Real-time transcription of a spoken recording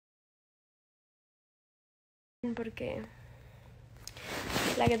porque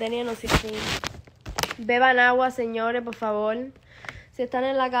la que tenía no sirve. Beban agua, señores, por favor. Si están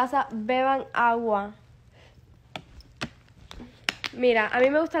en la casa, beban agua. Mira, a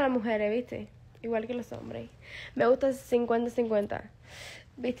mí me gustan las mujeres, ¿viste? Igual que los hombres. Me gusta 50-50,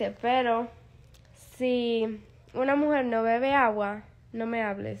 ¿viste? Pero si una mujer no bebe agua, no me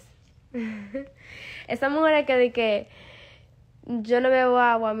hables. Esa mujer que dice que yo no bebo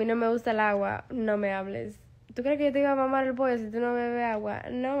agua, a mí no me gusta el agua, no me hables. ¿Tú crees que yo te iba a mamar el pollo si tú no bebes agua?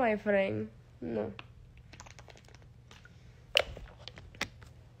 No, my friend, no.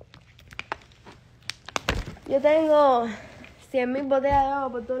 Yo tengo 100.000 botellas de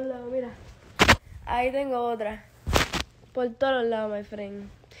agua por todos lados, mira. Ahí tengo otra. Por todos lados, my friend.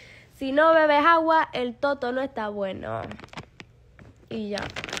 Si no bebes agua, el toto no está bueno. Y ya.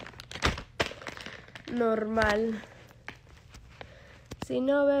 Normal. Si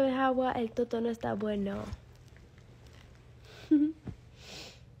no bebes agua, el toto no está bueno.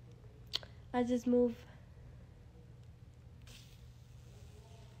 I just move.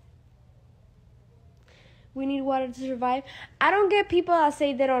 We need water to survive. I don't get people that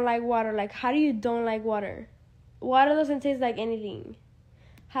say they don't like water. Like, how do you don't like water? Water doesn't taste like anything.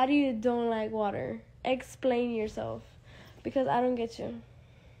 How do you don't like water? Explain yourself. Because I don't get you.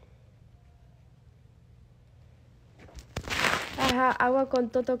 Ajá, agua con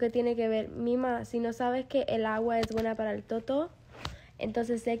toto, ¿qué tiene que ver? Mima, si no sabes que el agua es buena para el toto,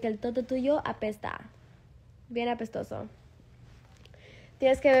 entonces sé que el toto tuyo apesta. Bien apestoso.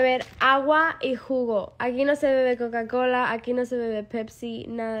 Tienes que beber agua y jugo. Aquí no se bebe Coca-Cola, aquí no se bebe Pepsi,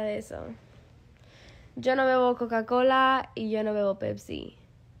 nada de eso. Yo no bebo Coca-Cola y yo no bebo Pepsi.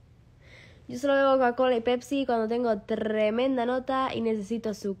 Yo solo bebo Coca-Cola y Pepsi cuando tengo tremenda nota y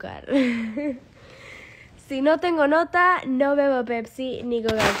necesito azúcar. Si no tengo nota, no bebo Pepsi ni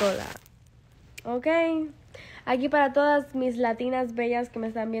Coca-Cola. ¿Ok? Aquí para todas mis latinas bellas que me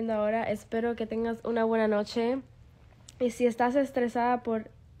están viendo ahora, espero que tengas una buena noche. Y si estás estresada por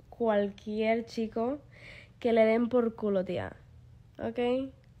cualquier chico, que le den por culo, tía. ¿Ok?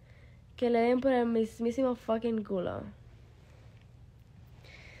 Que le den por el mismísimo fucking culo.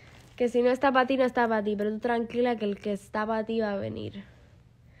 Que si no está para ti, no está para ti. Pero tú tranquila que el que está para ti va a venir.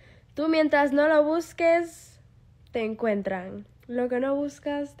 Tú mientras no lo busques, te encuentran. Lo que no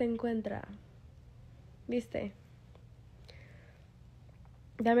buscas, te encuentra. ¿Viste?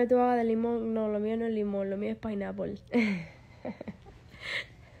 Dame tu agua de limón. No, lo mío no es limón, lo mío es pineapple.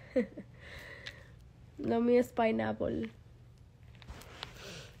 Lo mío es pineapple.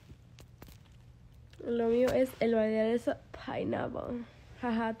 Lo mío es el valioso pineapple.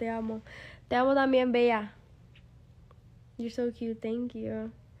 Jaja, te amo. Te amo también, bella. You're so cute, thank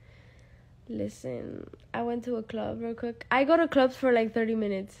you. Listen, I went to a club real quick. I go to clubs for like 30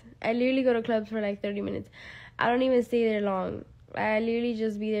 minutes. I literally go to clubs for like 30 minutes. I don't even stay there long. I literally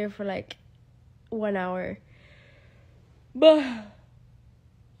just be there for like 1 hour. But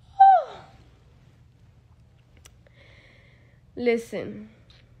listen,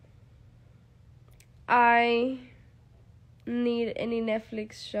 I need any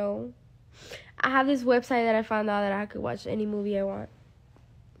Netflix show. I have this website that I found out that I could watch any movie I want.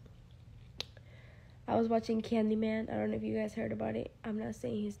 I was watching Candyman. I don't know if you guys heard about it. I'm not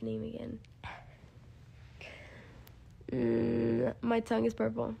saying his name again. My tongue is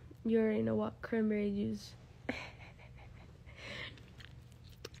purple. You already know what. Cranberry juice.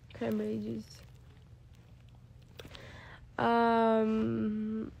 Cranberry juice.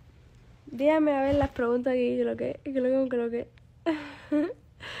 Dígame a ver las preguntas que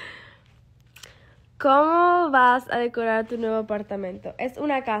 ¿Cómo vas a decorar tu nuevo apartamento? Es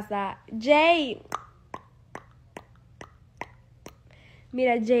una casa. Jay.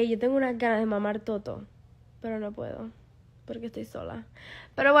 Mira, Jay, yo tengo unas ganas de mamar toto, pero no puedo, porque estoy sola.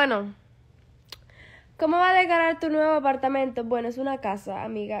 Pero bueno, ¿cómo va a decorar tu nuevo apartamento? Bueno, es una casa,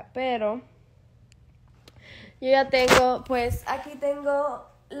 amiga, pero yo ya tengo, pues, aquí tengo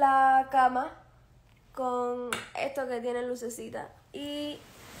la cama con esto que tiene lucecita. Y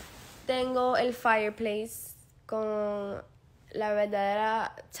tengo el fireplace con la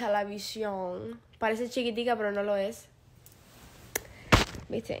verdadera televisión. Parece chiquitica, pero no lo es.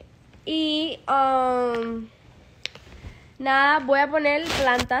 ¿Viste? Y nada, voy a poner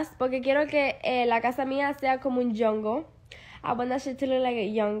plantas porque quiero que la casa mía sea como un jungle. I want that shit to look like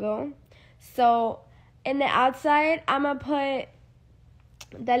a jungle. So, in the outside, I'm gonna put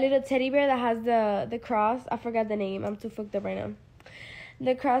that little teddy bear that has the cross. I forgot the name. I'm too fucked up right now.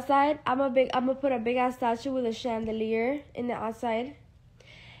 The cross side, I'm gonna put a big ass statue with a chandelier in the outside.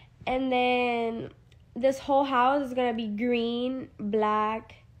 And then this whole house is gonna be green,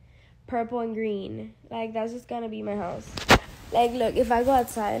 black, purple and green. Like, that's just gonna be my house. Like, look, if I go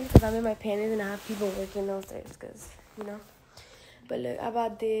outside, because I'm in my panties and I have people working downstairs, because, you know. But look, I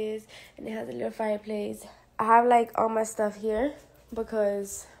bought this, and it has a little fireplace. I have, like, all my stuff here,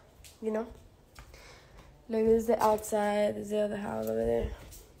 because, you know. Look, this is the outside, this is the other house over there.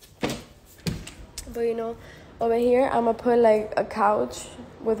 But, you know, over here, I'm going to put, like, a couch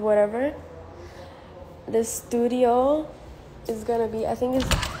with whatever. The studio is going to be, I think it's,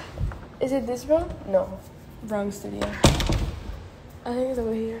 is it this room? No, wrong studio. I think it's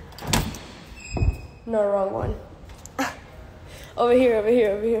over here. No, wrong one. Over here.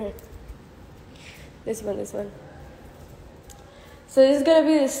 This one. So this is going to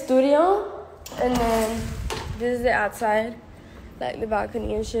be the studio. And then this is the outside. Like the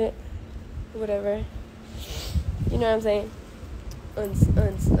balcony and shit. Whatever. You know what I'm saying?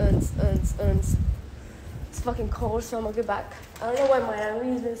 It's fucking cold, so I'm gonna get back. I don't know why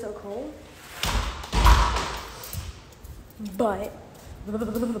Miami has been so cold. But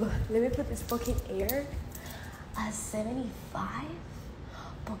let me put this fucking air at 75.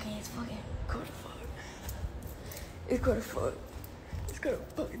 Okay, it's fucking good fuck. It's gonna fuck. It's gonna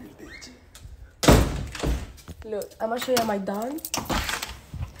fucking bitch. Look, I'm gonna show you my dog.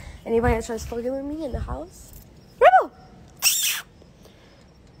 Anybody that tries fucking with me in the house? Rebel!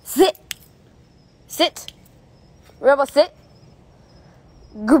 Sit! Rebel, sit!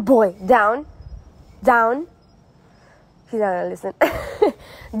 Good boy. Down. He's not gonna listen.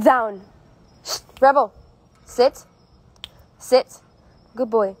 Down. Rebel. Sit. Good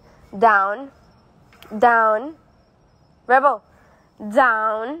boy. Down. Rebel.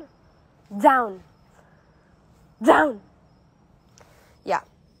 Down. Yeah.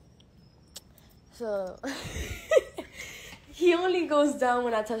 So, he only goes down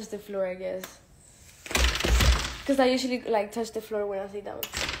when I touch the floor, I guess. Because I usually, like, touch the floor when I sit down.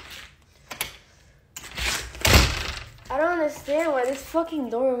 I don't understand why this fucking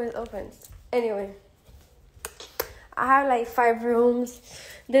door always opens. Anyway. I have, like, 5 rooms.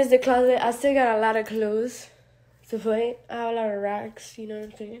 There's the closet. I still got a lot of clothes to put. I have a lot of racks, you know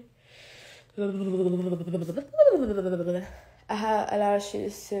what I'm saying? I have a lot of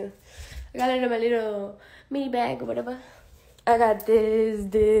shoes, too. I got it in my little mini bag or whatever. I got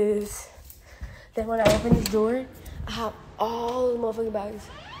this. Then when I open this door, I have all the motherfucking bags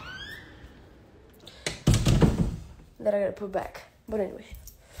that I gotta put back. But anyway.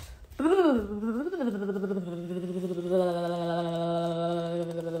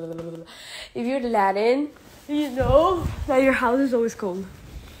 If you're Latin, you know that your house is always cold.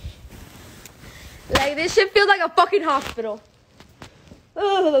 Like, this shit feels like a fucking hospital.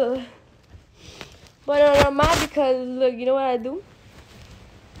 Ugh. But I'm mad because, look, you know what I do?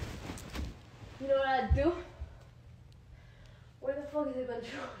 Where the fuck is the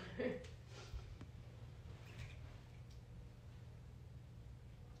controller?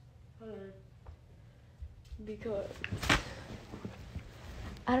 Hold on. Because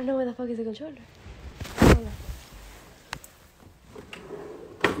I don't know where the fuck is the controller. Hold on.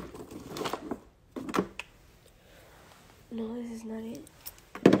 No, this is not it.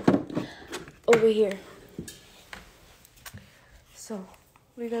 Over here. So,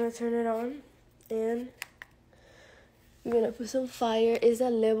 we're gonna turn it on and we're gonna put some fire. It's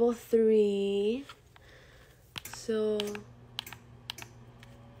at level 3. So,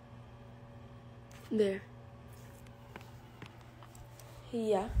 there.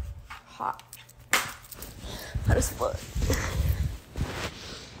 Yeah. Hot. Hot as fuck.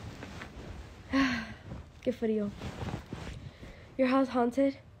 Qué frío. Your house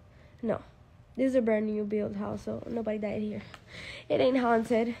haunted? No. This is a brand new build house, so nobody died here. It ain't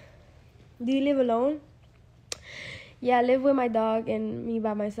haunted. Do you live alone? Yeah, I live with my dog and me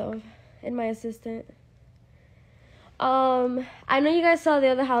by myself. And my assistant. I know you guys saw the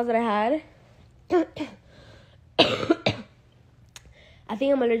other house that I had. I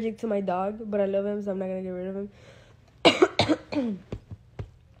think I'm allergic to my dog, but I love him, so I'm not gonna get rid of him.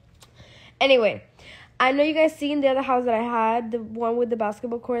 Anyway, I know you guys seen the other house that I had, the one with the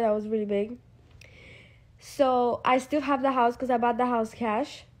basketball court that was really big. So I still have the house because I bought the house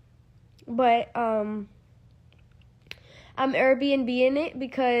cash, but I'm Airbnb-ing it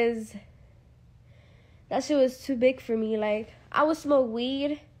because that shit was too big for me. Like, I would smoke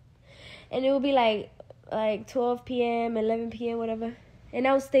weed, and it would be like 12 p.m., 11 p.m., whatever. And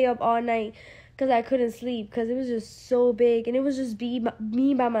I would stay up all night because I couldn't sleep because it was just so big. And it was just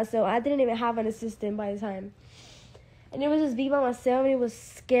me by myself. I didn't even have an assistant by the time. And it was just me by myself, and it was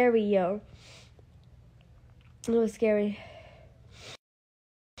scary, yo. It was scary.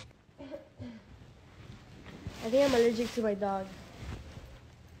 I think I'm allergic to my dog.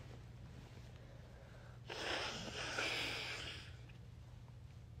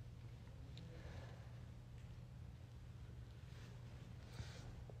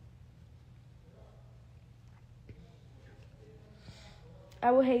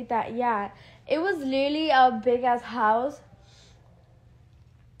 I would hate that. Yeah. It was literally a big ass house.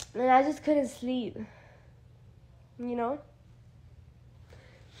 And I just couldn't sleep. You know?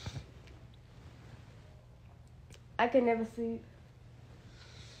 I could never sleep.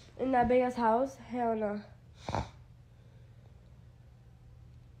 In that big ass house? Hell no.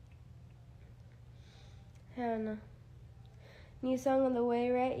 Hell no. New song on the way,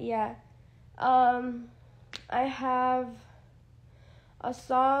 right? Yeah. I have a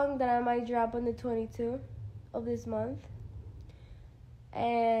song that I might drop on the 22nd of this month.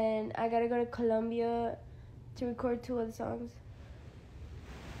 And I gotta go to Colombia to record 2 other songs.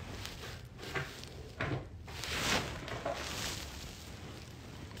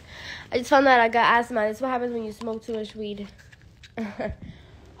 I just found out I got asthma. That's what happens when you smoke too much weed.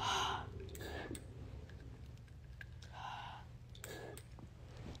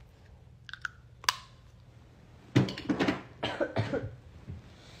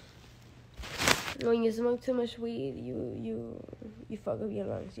 When you smoke too much weed, you fuck up your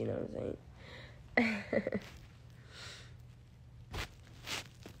lungs, you know what I'm saying?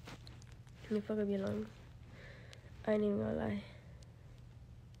 You fuck up your lungs. I ain't even gonna lie.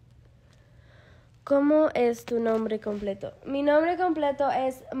 ¿Cómo es tu nombre completo? Mi nombre completo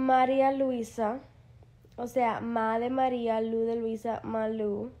es María Luisa. O sea, Ma de María, Lu de Luisa,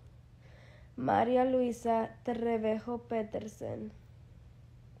 Malu. María Luisa Trevejo Petersen.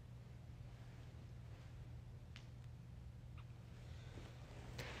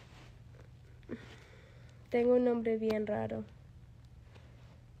 Tengo un nombre bien raro.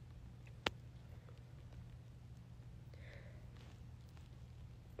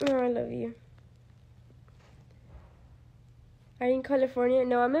 Oh, I love you. Are you in California?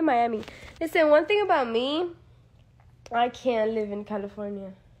 No, I'm in Miami. Listen, one thing about me, I can't live in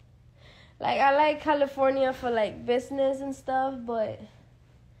California. Like, I like California for, like, business and stuff, but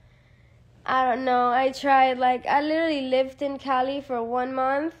I don't know. I tried, like, I literally lived in Cali for 1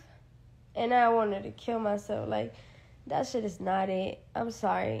 month, and I wanted to kill myself. Like, that shit is not it. I'm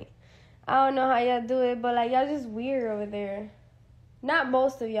sorry. I don't know how y'all do it, but, like, y'all just weird over there. Not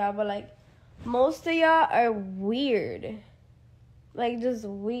most of y'all, but, like, most of y'all are weird. Like, just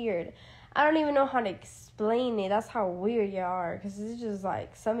weird. I don't even know how to explain it. That's how weird y'all are. Because it's just,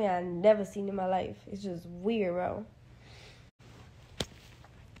 like, something I've never seen in my life. It's just weird, bro.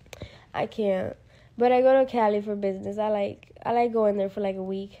 I can't. But I go to Cali for business. I like going there for, like, a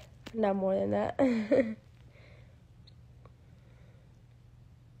week. Not more than that.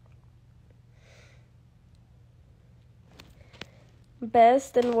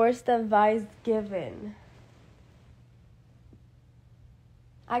 Best and worst advice given.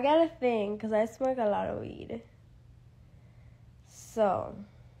 I gotta think, because I smoke a lot of weed. So,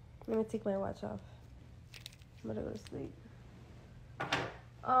 let me take my watch off. I'm gonna go to sleep.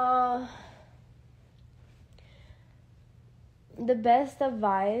 The best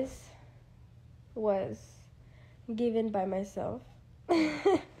advice was given by myself.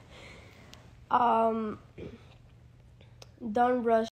 Don't rush